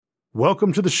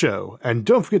Welcome to the show, and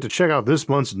don't forget to check out this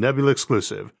month's Nebula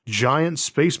exclusive, Giant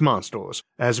Space Monsters,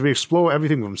 as we explore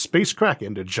everything from space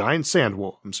kraken to giant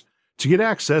sandworms. To get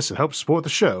access and help support the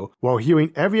show while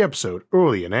hearing every episode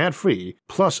early and ad-free,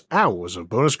 plus hours of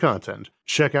bonus content,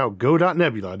 check out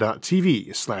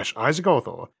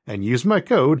go.nebula.tv/IsaacArthur and use my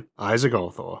code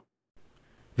IsaacArthur.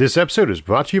 This episode is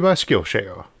brought to you by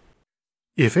Skillshare.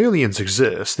 If aliens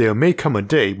exist, there may come a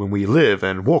day when we live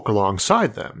and walk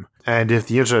alongside them, and if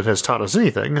the internet has taught us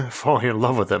anything, falling in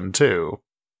love with them too.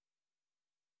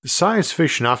 Science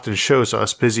fiction often shows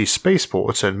us busy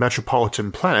spaceports and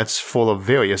metropolitan planets full of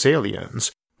various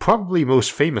aliens, probably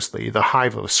most famously the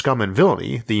hive of scum and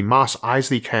villainy, the Mos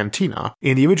Eisley Cantina,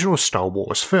 in the original Star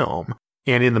Wars film,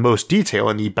 and in the most detail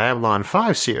in the Babylon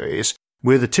 5 series,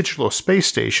 where the titular space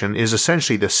station is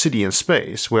essentially the city in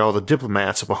space where all the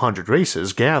diplomats of 100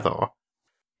 races gather.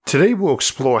 Today we'll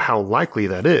explore how likely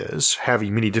that is,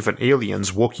 having many different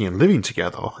aliens working and living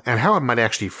together, and how it might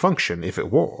actually function if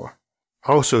it were.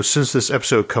 Also, since this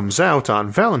episode comes out on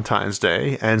Valentine's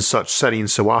Day, and such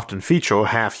settings so often feature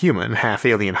half-human,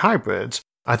 half-alien hybrids,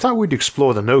 I thought we'd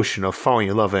explore the notion of falling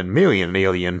in love and marrying an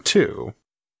alien too.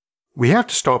 We have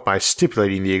to start by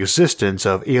stipulating the existence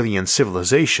of alien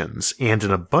civilizations, and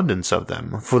an abundance of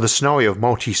them, for the scenario of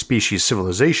multi-species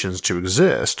civilizations to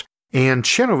exist, and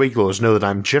channel regulars know that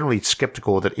I'm generally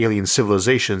skeptical that alien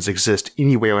civilizations exist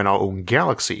anywhere in our own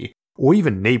galaxy, or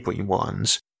even neighboring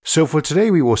ones, so for today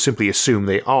we will simply assume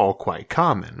they are quite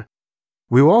common.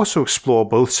 We will also explore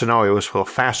both scenarios for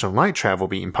faster light travel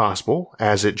being possible,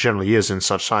 as it generally is in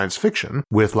such science fiction,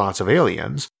 with lots of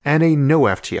aliens, and a no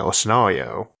FTL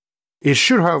scenario. It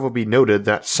should however be noted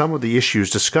that some of the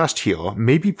issues discussed here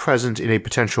may be present in a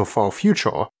potential far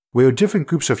future, where different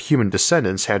groups of human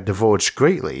descendants had diverged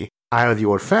greatly, either the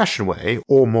old-fashioned way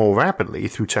or more rapidly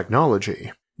through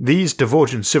technology. These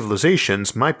divergent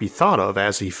civilizations might be thought of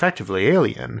as effectively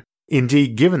alien.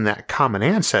 Indeed, given that common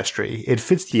ancestry, it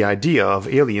fits the idea of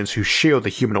aliens who share the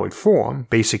humanoid form,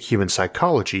 basic human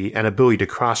psychology, and ability to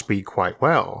crossbreed quite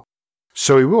well.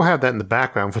 So we will have that in the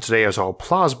background for today as our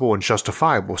plausible and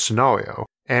justifiable scenario,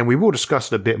 and we will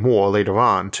discuss it a bit more later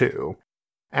on too.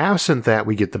 Absent that,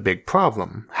 we get the big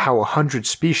problem: how 100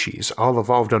 species, all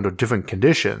evolved under different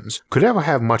conditions, could ever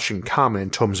have much in common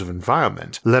in terms of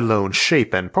environment, let alone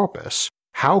shape and purpose.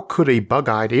 How could a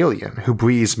bug-eyed alien who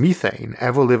breathes methane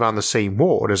ever live on the same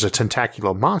world as a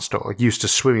tentacular monster used to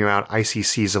swimming around icy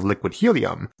seas of liquid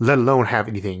helium, let alone have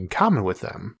anything in common with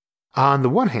them? On the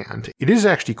one hand, it is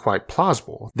actually quite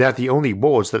plausible that the only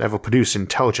worlds that ever produce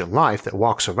intelligent life that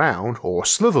walks around, or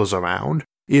slithers around,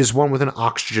 is one with an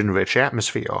oxygen-rich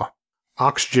atmosphere.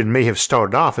 Oxygen may have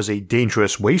started off as a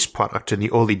dangerous waste product in the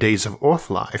early days of Earth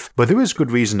life, but there is good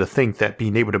reason to think that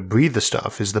being able to breathe the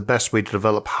stuff is the best way to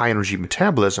develop high-energy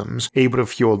metabolisms able to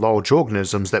fuel large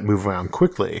organisms that move around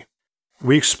quickly.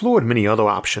 We explored many other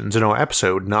options in our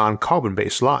episode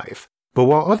Non-Carbon-Based Life, but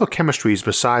while other chemistries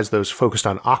besides those focused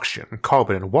on oxygen,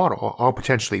 carbon, and water are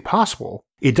potentially possible,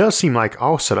 it does seem like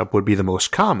our setup would be the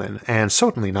most common and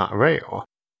certainly not rare.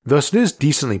 Thus, it is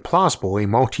decently plausible a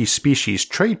multi-species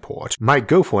trade port might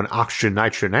go for an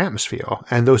oxygen-nitrogen atmosphere,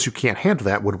 and those who can't handle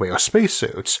that would wear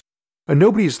spacesuits.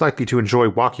 Nobody is likely to enjoy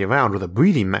walking around with a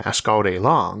breathing mask all day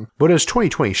long, but as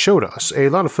 2020 showed us, a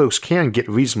lot of folks can get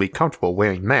reasonably comfortable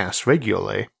wearing masks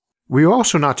regularly. We are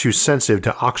also not too sensitive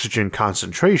to oxygen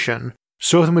concentration,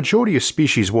 so if the majority of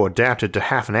species were adapted to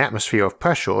half an atmosphere of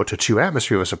pressure to 2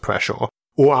 atmospheres of pressure,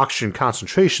 or oxygen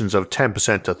concentrations of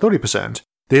 10% to 30%,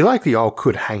 they likely all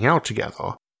could hang out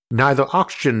together. Neither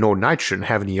oxygen nor nitrogen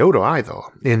have any odor either,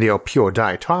 in their pure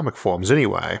diatomic forms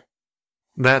anyway.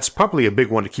 That's probably a big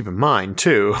one to keep in mind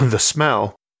too, the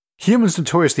smell. Humans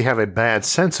notoriously have a bad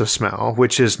sense of smell,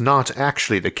 which is not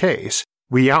actually the case.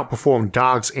 We outperform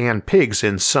dogs and pigs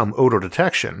in some odor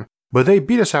detection, but they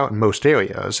beat us out in most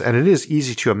areas, and it is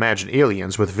easy to imagine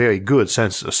aliens with very good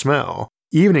senses of smell.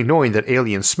 Even ignoring that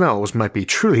alien smells might be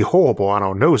truly horrible on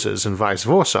our noses and vice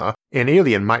versa, an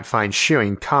alien might find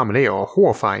sharing common air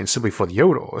horrifying simply for the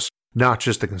odors, not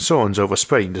just the concerns over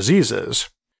spreading diseases.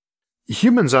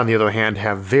 Humans, on the other hand,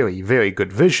 have very, very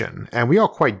good vision, and we are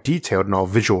quite detailed in our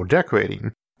visual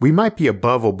decorating. We might be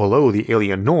above or below the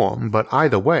alien norm, but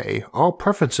either way, our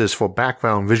preferences for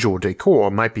background visual decor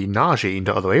might be nauseating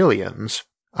to other aliens.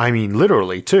 I mean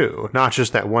literally too, not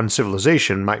just that one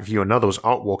civilization might view another's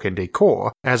artwork and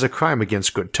decor as a crime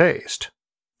against good taste.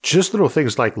 Just little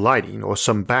things like lighting or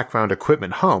some background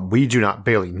equipment hum we do not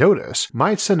barely notice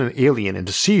might send an alien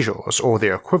into seizures or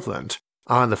their equivalent.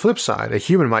 On the flip side, a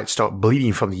human might start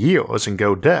bleeding from the ears and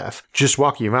go deaf, just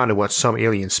walking around in what some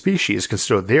alien species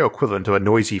consider their equivalent of a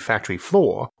noisy factory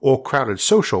floor or crowded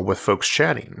social with folks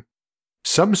chatting.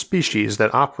 Some species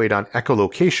that operate on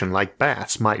echolocation like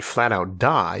bats might flat out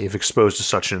die if exposed to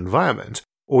such an environment,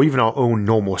 or even our own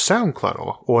normal sound clutter,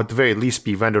 or at the very least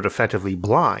be rendered effectively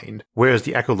blind, whereas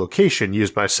the echolocation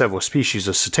used by several species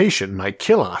of cetacean might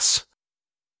kill us.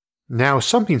 Now,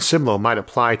 something similar might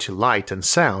apply to light and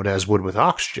sound as would with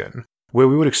oxygen, where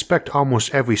we would expect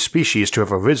almost every species to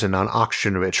have arisen on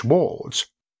oxygen-rich worlds.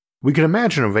 We can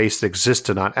imagine a race that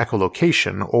existed on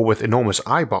echolocation or with enormous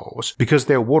eyeballs because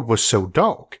their world was so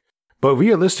dark, but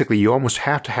realistically you almost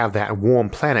have to have that warm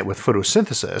planet with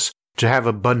photosynthesis to have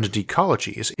abundant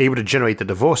ecologies able to generate the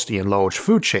diversity and large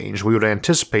food chains we would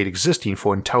anticipate existing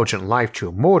for intelligent life to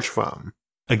emerge from.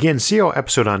 Again, see our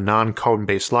episode on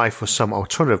non-carbon-based life for some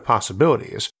alternative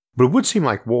possibilities, but it would seem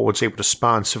like worlds able to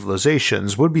spawn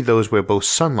civilizations would be those where both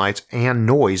sunlight and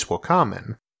noise were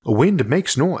common. Wind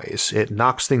makes noise, it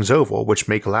knocks things over which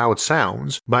make loud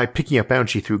sounds by picking up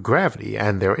energy through gravity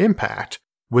and their impact,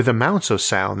 with amounts of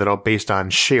sound that are based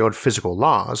on shared physical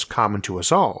laws common to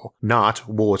us all, not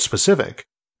world-specific.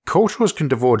 Cultures can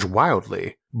diverge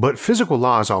wildly, but physical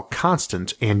laws are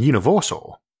constant and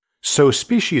universal. So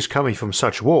species coming from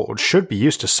such worlds should be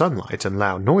used to sunlight and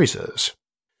loud noises.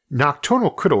 Nocturnal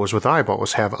critters with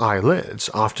eyeballs have eyelids,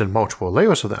 often multiple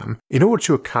layers of them, in order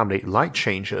to accommodate light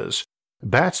changes.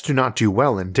 Bats do not do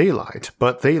well in daylight,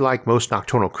 but they, like most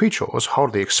nocturnal creatures,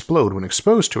 hardly explode when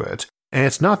exposed to it, and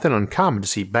it's not that uncommon to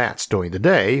see bats during the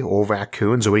day, or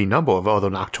raccoons or any number of other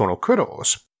nocturnal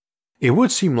critters. It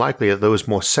would seem likely that those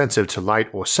more sensitive to light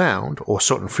or sound, or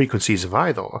certain frequencies of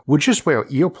either, would just wear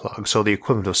earplugs or the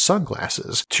equivalent of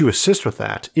sunglasses to assist with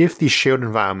that if the shared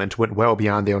environment went well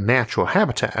beyond their natural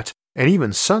habitat, and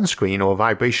even sunscreen or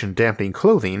vibration-dampening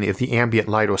clothing if the ambient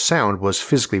light or sound was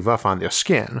physically rough on their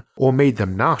skin, or made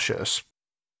them nauseous.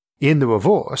 In the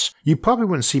reverse, you probably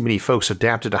wouldn't see many folks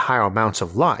adapted to higher amounts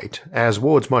of light, as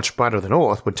worlds much brighter than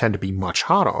Earth would tend to be much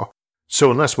hotter, so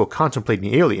unless we're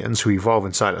contemplating aliens who evolve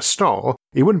inside a star,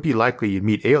 it wouldn't be likely you'd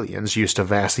meet aliens used to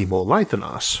vastly more light than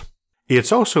us.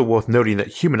 It's also worth noting that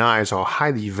human eyes are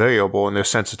highly variable in their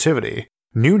sensitivity.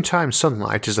 Noontime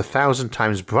sunlight is 1,000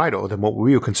 times brighter than what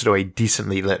we would consider a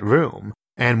decently lit room,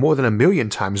 and more than 1,000,000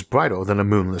 times brighter than a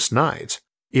moonless night.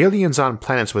 Aliens on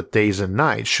planets with days and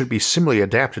nights should be similarly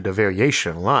adapted to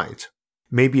variation in light.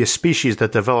 Maybe a species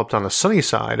that developed on the sunny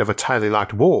side of a tightly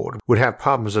locked world would have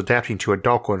problems adapting to a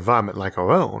darker environment like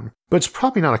our own, but it's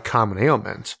probably not a common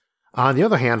ailment. On the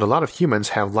other hand, a lot of humans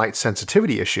have light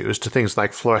sensitivity issues to things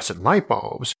like fluorescent light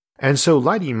bulbs, and so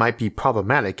lighting might be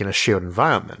problematic in a shared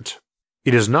environment.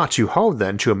 It is not too hard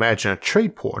then to imagine a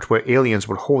trade port where aliens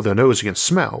would hold their nose against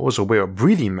smells or wear a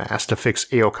breathing mask to fix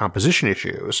air composition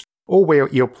issues, or wear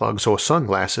earplugs or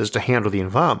sunglasses to handle the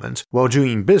environment while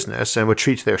doing business and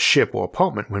retreat to their ship or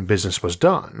apartment when business was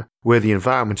done, where the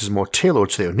environment is more tailored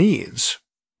to their needs.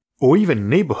 Or even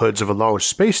neighborhoods of a large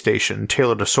space station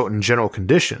tailored to certain general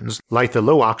conditions, like the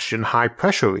low-oxygen,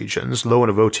 high-pressure regions low in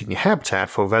a rotating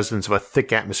habitat for residents of a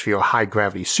thick-atmosphere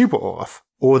high-gravity super-Earth,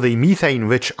 or the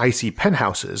methane-rich icy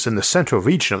penthouses in the central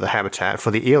region of the habitat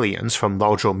for the aliens from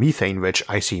larger methane-rich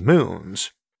icy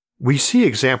moons. We see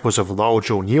examples of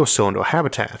larger near-cylinder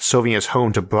habitats serving as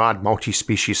home to broad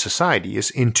multi-species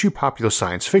societies in two popular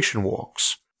science fiction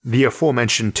works, the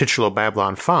aforementioned titular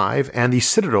Babylon 5 and the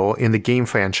Citadel in the game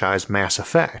franchise Mass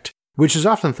Effect, which is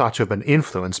often thought to have been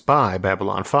influenced by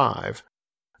Babylon 5.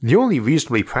 The only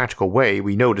reasonably practical way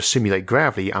we know to simulate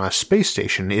gravity on a space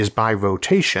station is by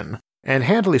rotation, and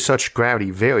handily such gravity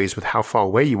varies with how far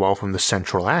away you are from the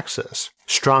central axis,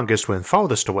 strongest when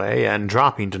farthest away and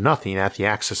dropping to nothing at the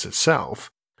axis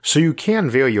itself. So you can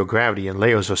vary your gravity in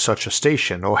layers of such a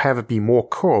station or have it be more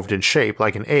curved in shape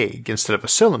like an egg instead of a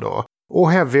cylinder,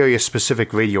 or have various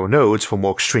specific radial nodes for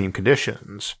more extreme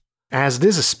conditions. As it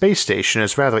is a space station,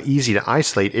 it's rather easy to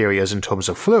isolate areas in terms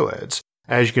of fluids,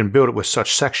 as you can build it with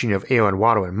such sectioning of air and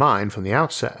water in mind from the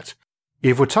outset.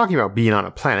 If we're talking about being on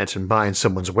a planet and buying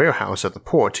someone's warehouse at the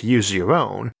port to use as your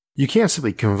own, you can't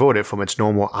simply convert it from its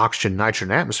normal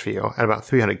oxygen-nitrogen atmosphere at about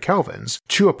 300 kelvins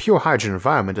to a pure hydrogen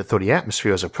environment at 30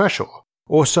 atmospheres of pressure,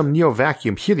 or some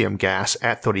near-vacuum helium gas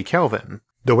at 30 Kelvin.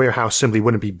 The warehouse simply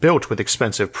wouldn't be built with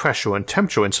expensive pressure and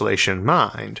temperature insulation in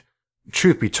mind.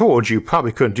 Truth be told, you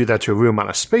probably couldn't do that to a room on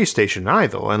a space station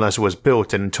either unless it was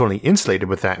built and internally insulated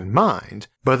with that in mind,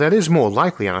 but that is more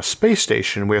likely on a space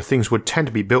station where things would tend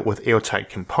to be built with airtight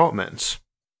compartments.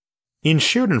 In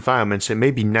shared environments, it may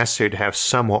be necessary to have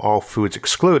some or all foods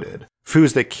excluded.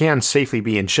 Foods that can safely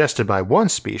be ingested by one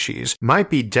species might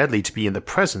be deadly to be in the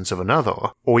presence of another,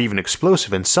 or even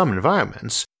explosive in some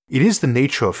environments. It is the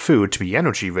nature of food to be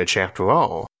energy-rich after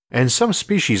all, and some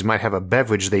species might have a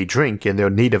beverage they drink in their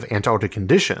native Antarctic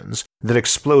conditions that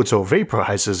explodes or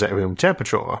vaporizes at room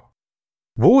temperature.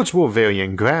 Worlds will vary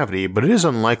in gravity, but it is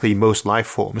unlikely most life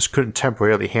forms couldn't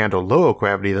temporarily handle lower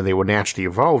gravity than they were naturally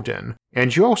evolved in,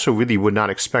 and you also really would not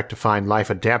expect to find life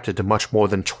adapted to much more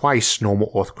than twice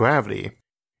normal Earth gravity.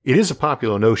 It is a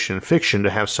popular notion in fiction to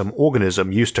have some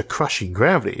organism used to crushing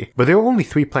gravity, but there are only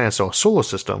 3 planets in our solar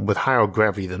system with higher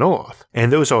gravity than Earth,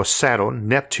 and those are Saturn,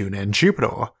 Neptune, and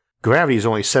Jupiter. Gravity is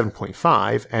only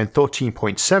 7.5 and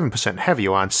 13.7%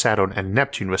 heavier on Saturn and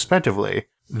Neptune respectively,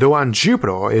 though on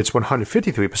Jupiter it's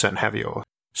 153% heavier,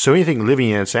 so anything living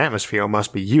in its atmosphere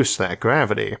must be used to that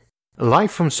gravity.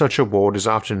 Life from such a world is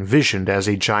often envisioned as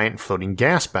a giant floating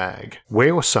gas bag,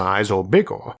 whale size or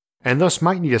bigger, and thus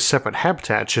might need a separate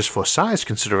habitat just for size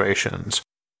considerations.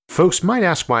 Folks might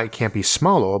ask why it can't be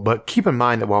smaller, but keep in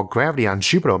mind that while gravity on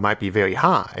Jupiter might be very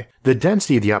high, the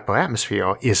density of the upper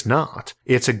atmosphere is not.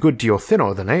 It's a good deal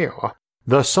thinner than air.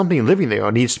 Thus, something living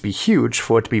there needs to be huge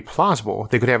for it to be plausible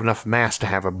they could have enough mass to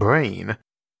have a brain.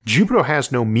 Jupiter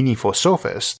has no meaningful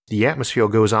surface. The atmosphere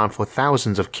goes on for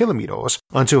thousands of kilometers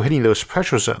until hitting those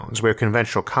pressure zones where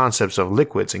conventional concepts of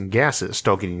liquids and gases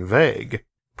start getting vague.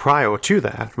 Prior to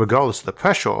that, regardless of the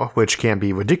pressure, which can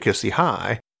be ridiculously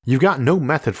high, you've got no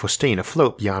method for staying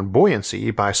afloat beyond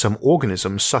buoyancy by some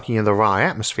organism sucking in the raw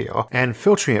atmosphere and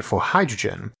filtering it for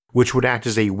hydrogen, which would act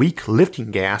as a weak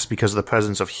lifting gas because of the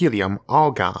presence of helium,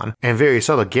 argon, and various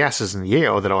other gases in the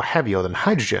air that are heavier than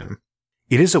hydrogen.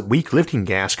 It is a weak lifting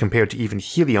gas compared to even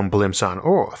helium blimps on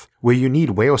Earth, where you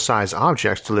need whale-sized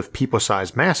objects to lift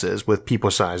people-sized masses with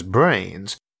people-sized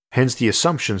brains, hence the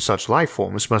assumption such life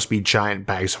forms must be giant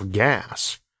bags of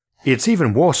gas. It's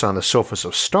even worse on the surface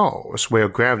of stars, where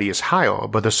gravity is higher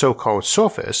but the so-called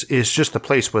surface is just the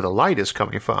place where the light is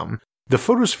coming from. The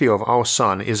photosphere of our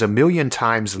sun is 1,000,000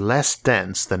 times less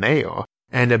dense than air,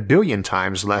 and 1,000,000,000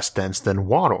 times less dense than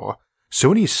water,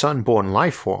 so any sun-born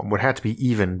life form would have to be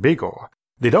even bigger.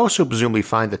 They'd also presumably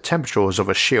find the temperatures of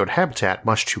a shared habitat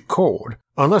much too cold,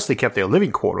 unless they kept their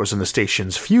living quarters in the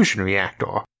station's fusion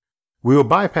reactor. We will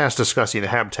bypass discussing the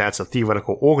habitats of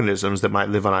theoretical organisms that might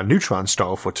live on a neutron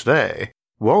star for today.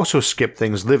 We'll also skip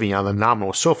things living on the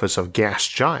nominal surface of gas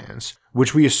giants,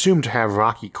 which we assume to have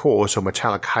rocky cores or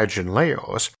metallic hydrogen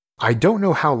layers. I don't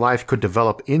know how life could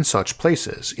develop in such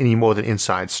places any more than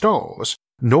inside stars,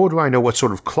 nor do I know what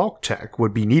sort of clock tech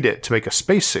would be needed to make a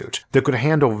spacesuit that could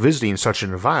handle visiting such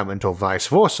an environment or vice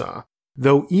versa,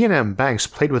 though Ian M. Banks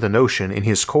played with the notion in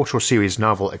his cultural series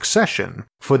novel Accession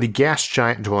for the gas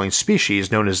giant dwelling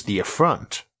species known as the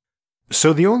Affront.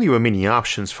 So the only remaining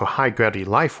options for high-gravity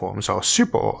life forms are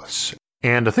super-Earths,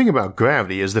 and the thing about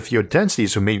gravity is that if your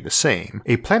densities remain the same,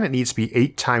 a planet needs to be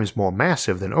 8 times more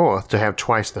massive than Earth to have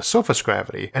twice the surface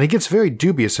gravity, and it gets very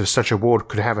dubious if such a world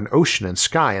could have an ocean and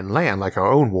sky and land like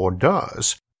our own world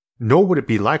does. Nor would it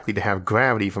be likely to have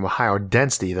gravity from a higher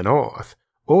density than Earth.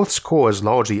 Earth's core is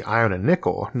largely iron and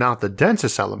nickel, not the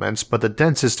densest elements, but the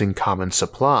densest in common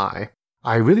supply.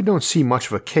 I really don't see much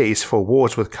of a case for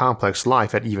worlds with complex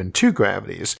life at even 2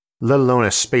 gravities, let alone a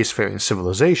spacefaring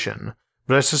civilization,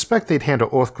 but I suspect they'd handle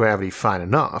Earth gravity fine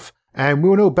enough, and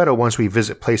we'll know better once we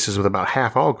visit places with about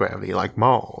half our gravity like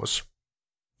Mars.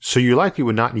 So you likely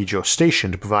would not need your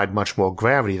station to provide much more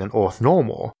gravity than Earth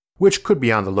normal, which could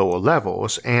be on the lower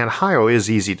levels, and higher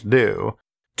is easy to do.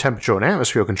 Temperature and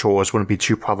atmosphere controls wouldn't be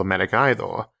too problematic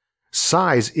either.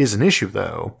 Size is an issue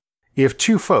though. If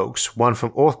 2 folks, one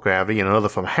from Earth gravity and another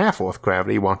from half Earth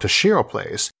gravity, want to share a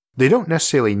place, they don't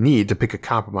necessarily need to pick a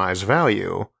compromise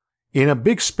value. In a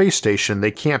big space station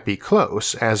they can't be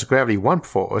close, as gravity one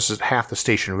prefers is half the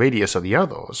station radius of the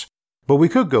others, but we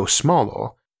could go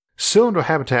smaller. Cylinder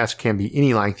habitats can be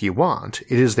any length you want,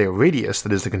 it is their radius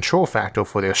that is the control factor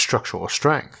for their structural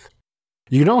strength.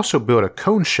 You can also build a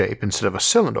cone shape instead of a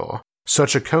cylinder.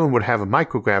 Such a cone would have a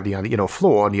microgravity on the inner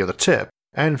floor near the tip,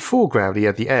 and full gravity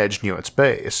at the edge near its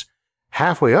base.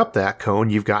 Halfway up that cone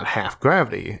you've got half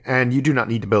gravity, and you do not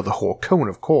need to build the whole cone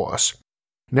of course.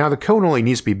 Now the cone only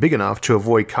needs to be big enough to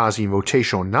avoid causing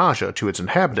rotational nausea to its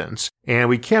inhabitants, and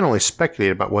we can only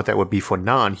speculate about what that would be for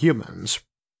non-humans.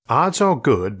 Odds are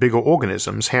good bigger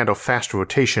organisms handle faster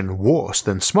rotation worse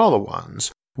than smaller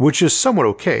ones, which is somewhat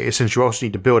okay since you also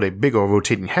need to build a bigger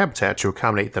rotating habitat to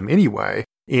accommodate them anyway,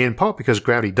 in part because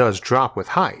gravity does drop with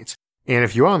height, and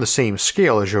if you're on the same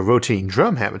scale as your rotating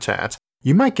drum habitat,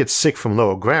 you might get sick from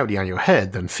lower gravity on your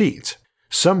head than feet.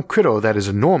 Some critter that is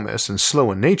enormous and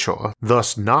slow in nature,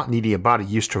 thus not needing a body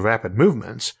used to rapid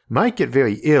movements, might get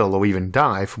very ill or even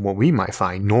die from what we might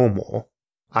find normal.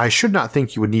 I should not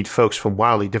think you would need folks from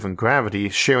wildly different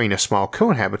gravities sharing a small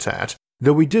cone habitat,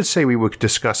 though we did say we would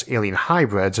discuss alien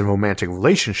hybrids and romantic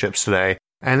relationships today,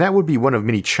 and that would be one of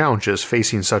many challenges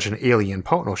facing such an alien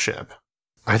partnership.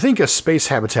 I think a space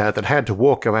habitat that had to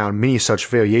walk around many such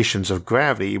variations of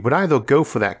gravity would either go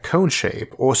for that cone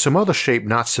shape or some other shape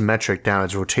not symmetric down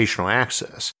its rotational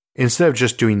axis, instead of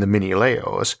just doing the many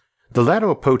layers. The latter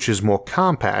approach is more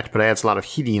compact but adds a lot of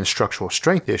heating and structural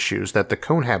strength issues that the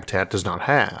cone habitat does not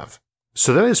have.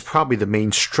 So that is probably the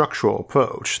main structural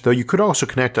approach, though you could also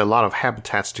connect a lot of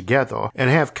habitats together and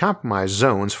have compromised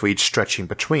zones for each stretching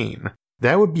between.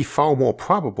 That would be far more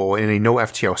probable in a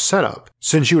no-FTL setup,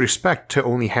 since you would expect to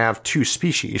only have 2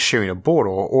 species sharing a border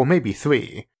or maybe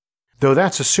 3, though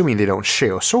that's assuming they don't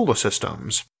share solar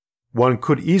systems. One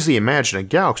could easily imagine a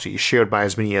galaxy shared by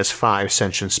as many as 5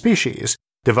 sentient species,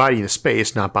 dividing the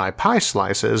space not by pie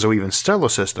slices or even stellar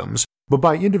systems, but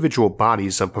by individual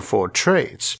bodies of preferred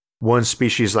traits. One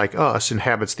species like us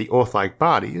inhabits the Earth-like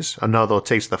bodies, another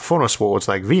takes the furnace worlds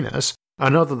like Venus,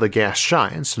 another the gas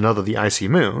giants, another the icy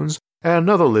moons, and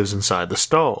another lives inside the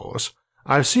stars.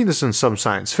 I've seen this in some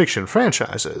science fiction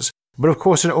franchises, but of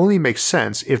course it only makes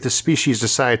sense if the species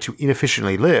decide to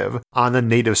inefficiently live on the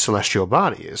native celestial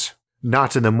bodies,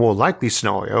 not in the more likely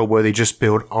scenario where they just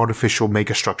build artificial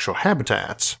megastructural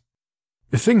habitats.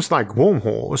 Things like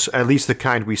wormholes, at least the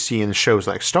kind we see in shows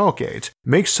like Stargate,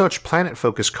 make such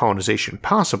planet-focused colonization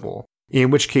possible, in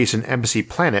which case an embassy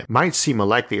planet might seem a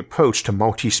likely approach to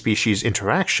multi-species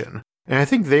interaction, and I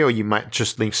think there you might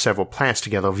just link several planets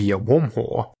together via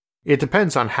wormhole. It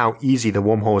depends on how easy the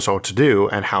wormholes are to do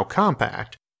and how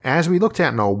compact. As we looked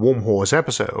at in our wormholes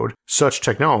episode, such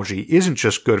technology isn't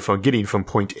just good for getting from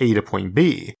point A to point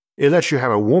B, it lets you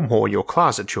have a wormhole in your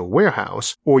closet to a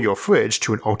warehouse, or your fridge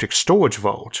to an Arctic storage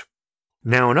vault.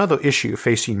 Now another issue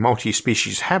facing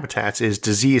multi-species habitats is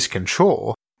disease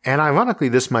control, and ironically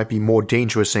this might be more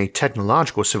dangerous in a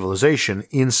technological civilization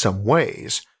in some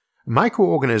ways.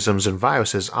 Microorganisms and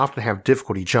viruses often have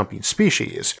difficulty jumping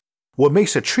species. What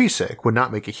makes a tree sick would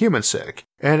not make a human sick,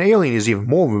 and an alien is even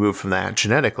more removed from that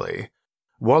genetically.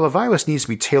 While a virus needs to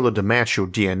be tailored to match your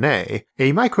DNA,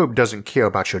 a microbe doesn't care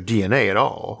about your DNA at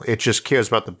all, it just cares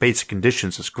about the basic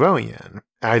conditions it's growing in,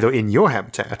 either in your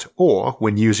habitat or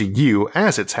when using you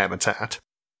as its habitat.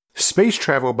 Space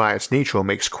travel by its nature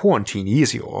makes quarantine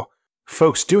easier.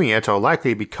 Folks doing it are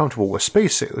likely to be comfortable with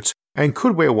spacesuits, and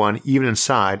could wear one even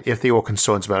inside if they were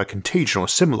concerned about a contagion or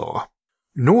similar.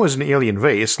 Nor is an alien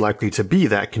race likely to be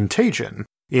that contagion,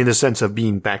 in the sense of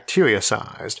being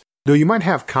bacteria-sized, though you might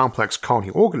have complex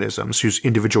colony organisms whose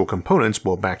individual components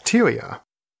were bacteria.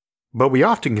 But we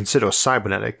often consider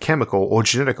cybernetic, chemical, or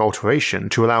genetic alteration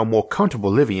to allow more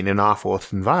comfortable living in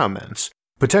off-Earth environments,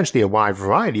 potentially a wide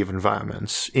variety of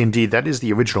environments. Indeed, that is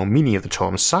the original meaning of the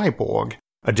term cyborg,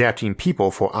 adapting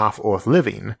people for off-Earth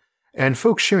living, and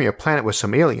folks sharing a planet with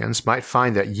some aliens might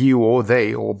find that you or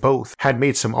they or both had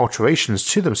made some alterations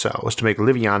to themselves to make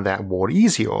living on that world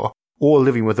easier, or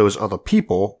living with those other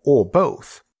people, or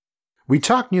both. We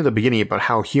talked near the beginning about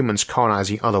how humans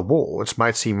colonizing other worlds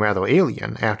might seem rather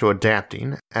alien after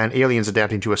adapting, and aliens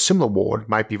adapting to a similar world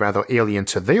might be rather alien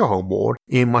to their home world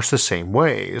in much the same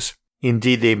ways.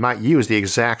 Indeed, they might use the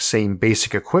exact same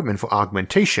basic equipment for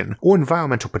augmentation or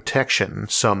environmental protection,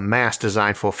 some mask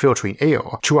designed for filtering air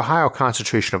to a higher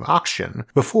concentration of oxygen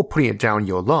before putting it down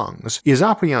your lungs, is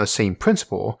operating on the same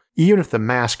principle, even if the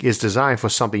mask is designed for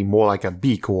something more like a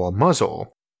beak or a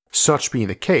muzzle. Such being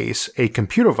the case, a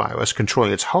computer virus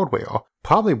controlling its hardware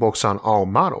probably works on all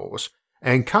models,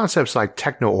 and concepts like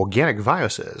techno-organic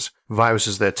viruses,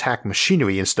 viruses that attack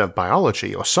machinery instead of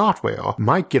biology or software,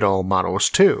 might get all models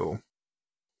too.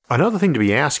 Another thing to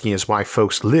be asking is why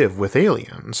folks live with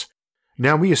aliens.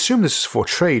 Now we assume this is for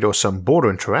trade or some border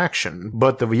interaction,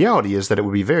 but the reality is that it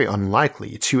would be very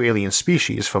unlikely two alien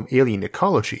species from alien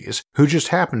ecologies who just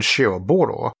happen to share a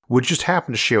border would just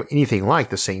happen to share anything like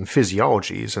the same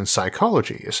physiologies and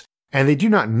psychologies, and they do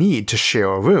not need to share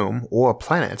a room or a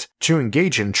planet to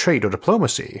engage in trade or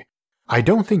diplomacy. I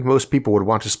don't think most people would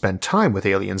want to spend time with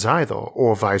aliens either,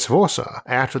 or vice versa,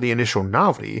 after the initial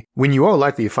novelty, when you are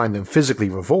likely to find them physically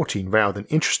revolting rather than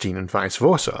interesting and vice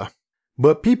versa.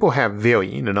 But people have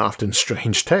varying and often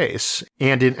strange tastes,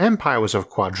 and in empires of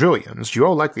quadrillions you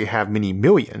are likely to have many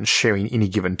millions sharing any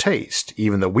given taste,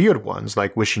 even the weird ones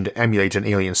like wishing to emulate an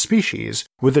alien species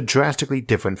with a drastically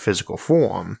different physical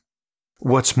form.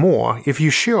 What's more, if you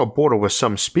share a border with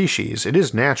some species, it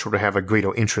is natural to have a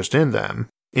greater interest in them.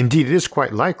 Indeed, it is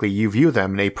quite likely you view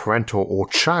them in a parental or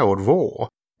child role,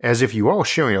 as if you are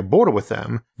sharing a border with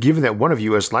them, given that one of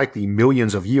you is likely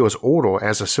millions of years older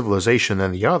as a civilization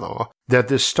than the other, that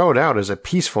this started out as a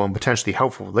peaceful and potentially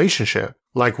helpful relationship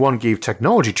like one gave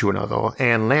technology to another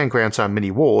and land grants on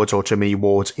many worlds or to many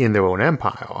worlds in their own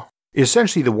empire.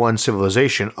 Essentially, the one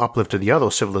civilization uplifted the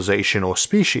other civilization or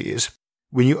species.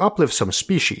 When you uplift some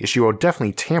species, you are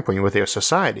definitely tampering with their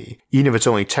society, even if it's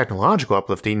only technological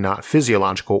uplifting, not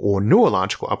physiological or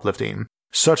neurological uplifting.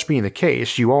 Such being the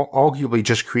case, you are arguably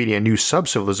just creating a new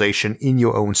sub-civilization in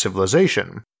your own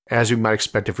civilization, as we might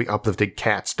expect if we uplifted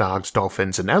cats, dogs,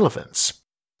 dolphins, and elephants.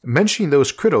 Mentioning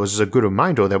those critters is a good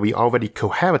reminder that we already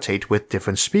cohabitate with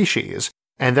different species,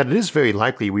 and that it is very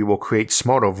likely we will create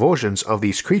smarter versions of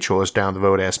these creatures down the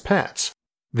road as pets.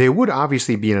 There would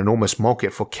obviously be an enormous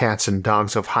market for cats and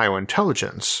dogs of higher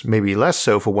intelligence, maybe less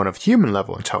so for one of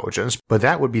human-level intelligence, but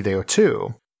that would be there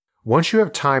too. Once you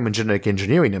have time and genetic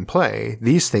engineering in play,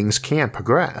 these things can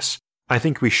progress. I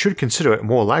think we should consider it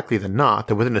more likely than not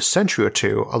that within a century or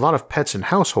two, a lot of pets and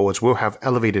households will have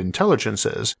elevated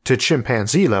intelligences to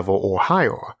chimpanzee level or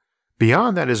higher.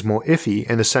 Beyond that is more iffy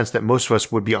in the sense that most of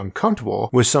us would be uncomfortable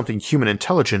with something human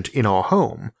intelligent in our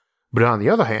home. But on the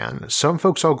other hand, some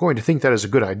folks are going to think that is a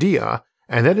good idea,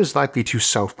 and that is likely to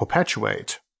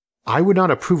self-perpetuate. I would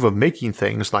not approve of making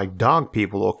things like dog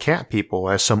people or cat people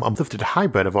as some uplifted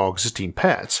hybrid of our existing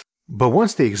pets, but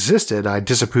once they existed, I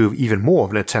disapprove even more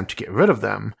of an attempt to get rid of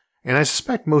them, and I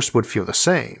suspect most would feel the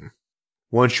same.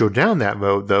 Once you're down that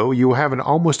road, though, you will have an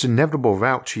almost inevitable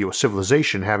route to your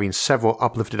civilization having several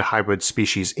uplifted hybrid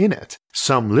species in it,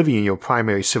 some living in your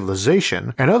primary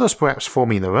civilization, and others perhaps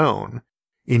forming their own.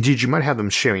 Indeed, you might have them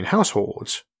sharing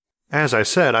households. As I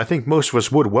said, I think most of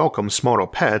us would welcome smarter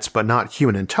pets but not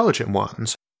human intelligent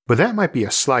ones, but that might be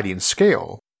a sliding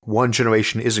scale. One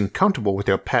generation isn't comfortable with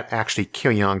their pet actually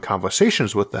carrying on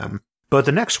conversations with them, but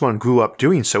the next one grew up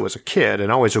doing so as a kid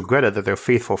and always regretted that their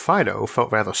faithful Fido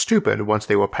felt rather stupid once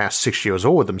they were past 6 years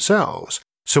old themselves.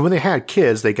 So when they had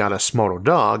kids, they got a smarter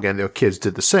dog and their kids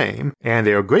did the same, and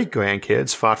their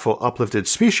great-grandkids fought for uplifted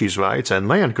species rights and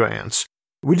land grants.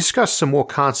 We discussed some more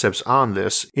concepts on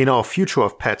this in our Future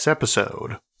of Pets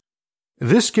episode.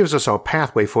 This gives us our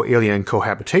pathway for alien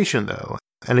cohabitation though,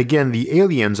 and again the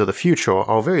aliens of the future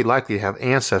are very likely to have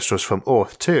ancestors from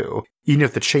Earth too, even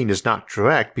if the chain is not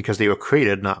direct because they were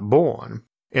created not born.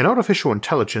 An artificial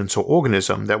intelligence or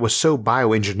organism that was so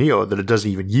bioengineered that it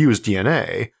doesn't even use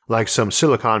DNA, like some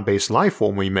silicon-based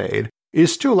lifeform we made,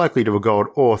 is still likely to regard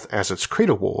Earth as its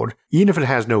cradle world, even if it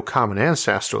has no common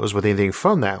ancestors with anything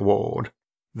from that world.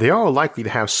 They are likely to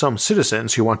have some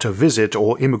citizens who want to visit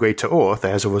or immigrate to Earth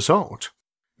as a result.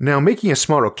 Now, making a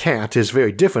smarter cat is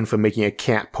very different from making a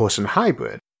cat-person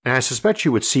hybrid, and I suspect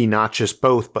you would see not just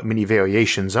both but many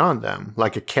variations on them,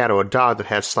 like a cat or a dog that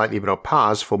had slightly better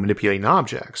paws for manipulating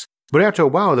objects, but after a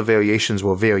while the variations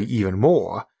will vary even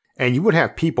more, and you would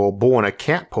have people born a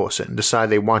cat person decide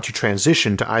they want to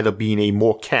transition to either being a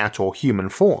more cat or human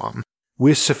form.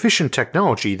 With sufficient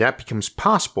technology, that becomes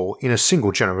possible in a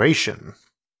single generation.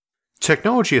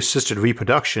 Technology-assisted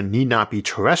reproduction need not be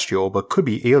terrestrial but could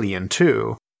be alien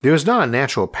too. There is not a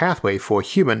natural pathway for a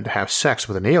human to have sex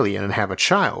with an alien and have a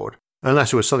child,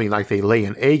 unless it was something like they lay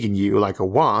an egg in you like a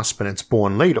wasp and it's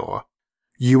born later.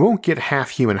 You won't get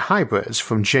half-human hybrids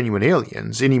from genuine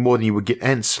aliens any more than you would get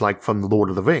Ents like from The Lord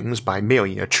of the Rings by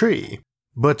marrying a tree.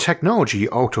 But technology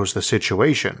alters the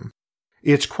situation.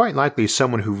 It's quite likely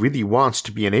someone who really wants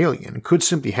to be an alien could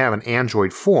simply have an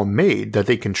android form made that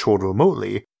they controlled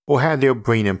remotely or had their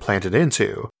brain implanted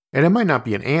into, and it might not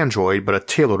be an android but a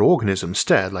tailored organism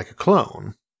instead, like a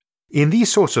clone. In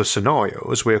these sorts of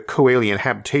scenarios, where co-alien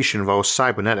habitation involves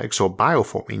cybernetics or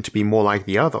bioforming to be more like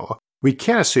the other, we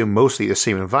can assume mostly the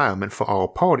same environment for all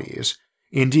parties.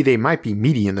 Indeed, they might be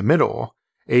meaty in the middle.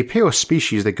 A pair of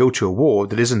species that go to a world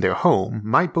that isn't their home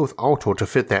might both alter to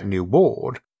fit that new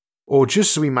world. Or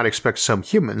just as we might expect some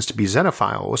humans to be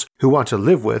xenophiles who want to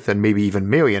live with and maybe even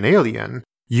marry an alien,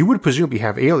 you would presumably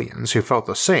have aliens who felt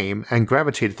the same and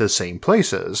gravitated to the same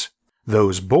places,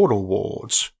 those border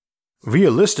worlds.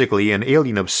 Realistically, an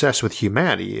alien obsessed with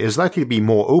humanity is likely to be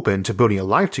more open to building a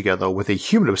life together with a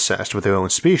human obsessed with their own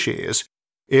species.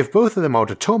 If both of them are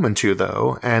determined to,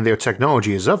 though, and their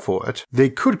technology is up for it, they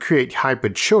could create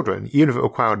hybrid children even if it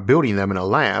required building them in a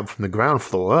lab from the ground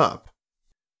floor up.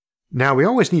 Now, we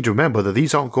always need to remember that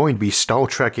these aren't going to be Star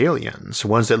Trek aliens,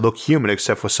 ones that look human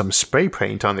except for some spray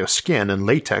paint on their skin and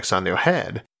latex on their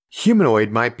head.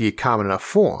 Humanoid might be a common enough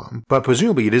form, but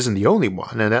presumably it isn't the only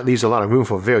one, and that leaves a lot of room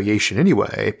for variation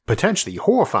anyway, potentially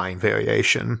horrifying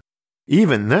variation.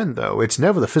 Even then, though, it's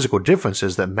never the physical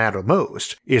differences that matter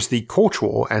most, it's the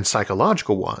cultural and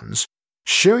psychological ones.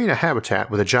 Sharing a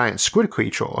habitat with a giant squid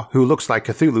creature who looks like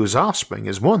Cthulhu's offspring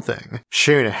is one thing.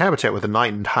 Sharing a habitat with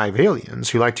enlightened hive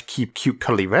aliens who like to keep cute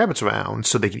cuddly rabbits around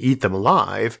so they can eat them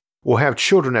alive or have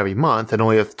children every month and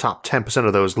only let the top 10%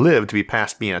 of those live to be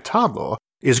past being a toddler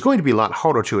is going to be a lot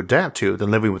harder to adapt to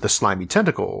than living with the slimy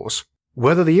tentacles.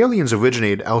 Whether the aliens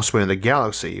originated elsewhere in the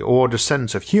galaxy or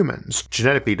descendants of humans,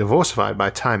 genetically diversified by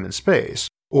time and space,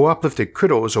 or uplifted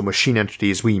critters or machine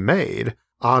entities we made,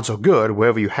 odds are good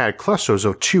wherever you had clusters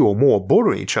of 2 or more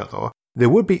bordering each other, there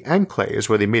would be enclaves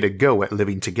where they made a go at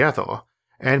living together,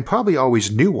 and probably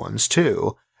always new ones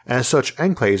too, as such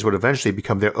enclaves would eventually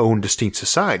become their own distinct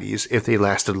societies if they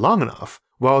lasted long enough,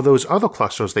 while those other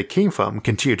clusters they came from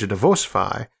continued to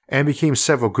diversify and became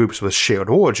several groups with shared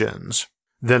origins,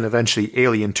 then eventually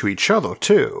alien to each other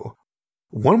too.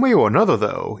 One way or another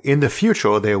though, in the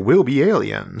future there will be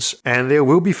aliens, and there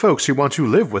will be folks who want to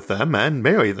live with them and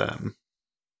marry them.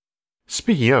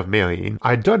 Speaking of marrying,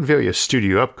 I'd done various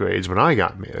studio upgrades when I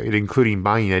got married, including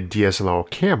buying a DSLR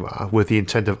camera with the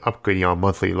intent of upgrading our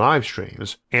monthly live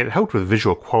streams, and it helped with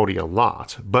visual quality a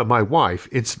lot, but my wife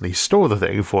instantly stole the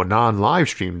thing for non-live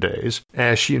stream days,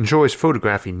 as she enjoys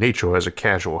photographing nature as a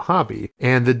casual hobby,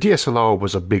 and the DSLR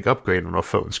was a big upgrade on her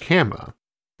phone's camera.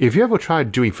 If you ever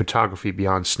tried doing photography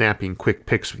beyond snapping quick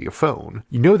pics with your phone,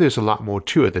 you know there's a lot more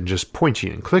to it than just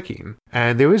pointing and clicking,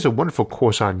 and there is a wonderful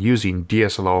course on using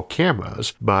DSLR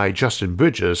cameras by Justin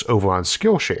Bridges over on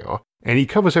Skillshare, and he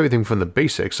covers everything from the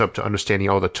basics up to understanding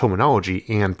all the terminology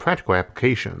and practical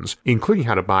applications, including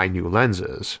how to buy new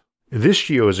lenses. This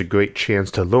year is a great chance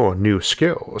to learn new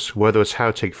skills, whether it's how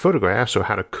to take photographs or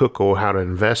how to cook or how to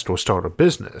invest or start a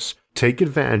business. Take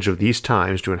advantage of these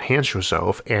times to enhance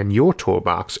yourself and your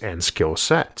toolbox and skill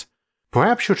set.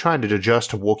 Perhaps you're trying to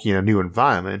adjust to working in a new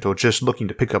environment or just looking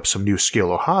to pick up some new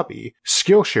skill or hobby.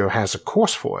 Skillshare has a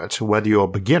course for it, whether you're a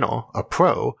beginner, a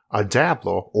pro, a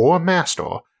dabbler, or a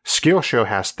master. Skillshare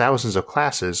has thousands of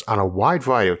classes on a wide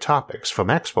variety of topics from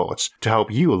experts to help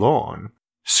you learn.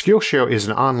 Skillshare is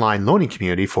an online learning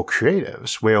community for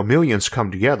creatives where millions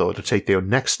come together to take their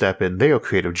next step in their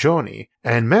creative journey,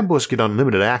 and members get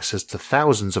unlimited access to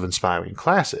thousands of inspiring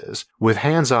classes, with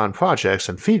hands-on projects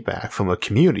and feedback from a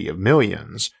community of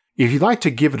millions. If you'd like to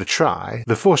give it a try,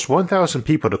 the first 1,000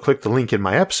 people to click the link in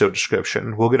my episode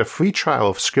description will get a free trial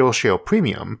of Skillshare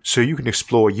Premium so you can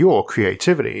explore your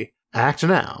creativity. Act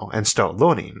now and start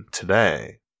learning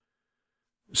today.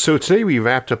 So today we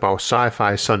wrapped up our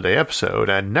Sci-Fi Sunday episode,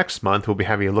 and next month we'll be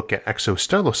having a look at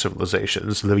exostellar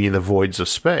civilizations living in the voids of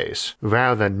space,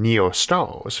 rather than near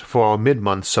stars, for our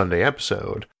mid-month Sunday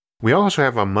episode. We also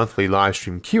have our monthly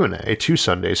livestream Q&A 2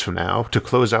 Sundays from now to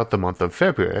close out the month of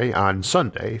February on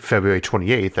Sunday, February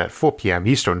 28th at 4 p.m.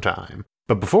 Eastern Time.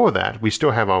 But before that, we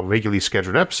still have our regularly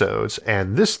scheduled episodes,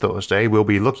 and this Thursday we'll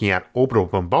be looking at orbital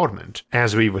bombardment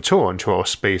as we return to our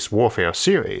space warfare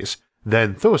series.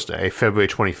 Then Thursday, February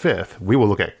 25th, we will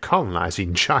look at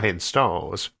colonizing giant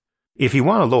stars. If you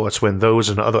want alerts when those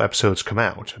and other episodes come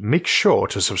out, make sure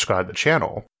to subscribe to the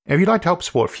channel. If you'd like to help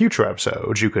support future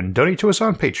episodes, you can donate to us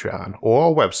on Patreon or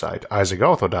our website,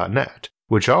 isaacarthur.net,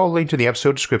 which I'll link in the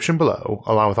episode description below,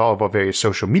 along with all of our various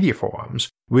social media forums,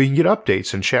 where you can get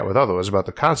updates and chat with others about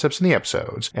the concepts in the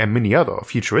episodes and many other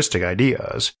futuristic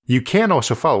ideas. You can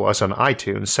also follow us on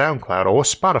iTunes, SoundCloud, or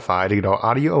Spotify to get our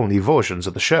audio-only versions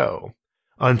of the show.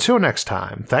 Until next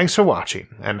time, thanks for watching,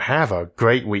 and have a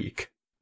great week.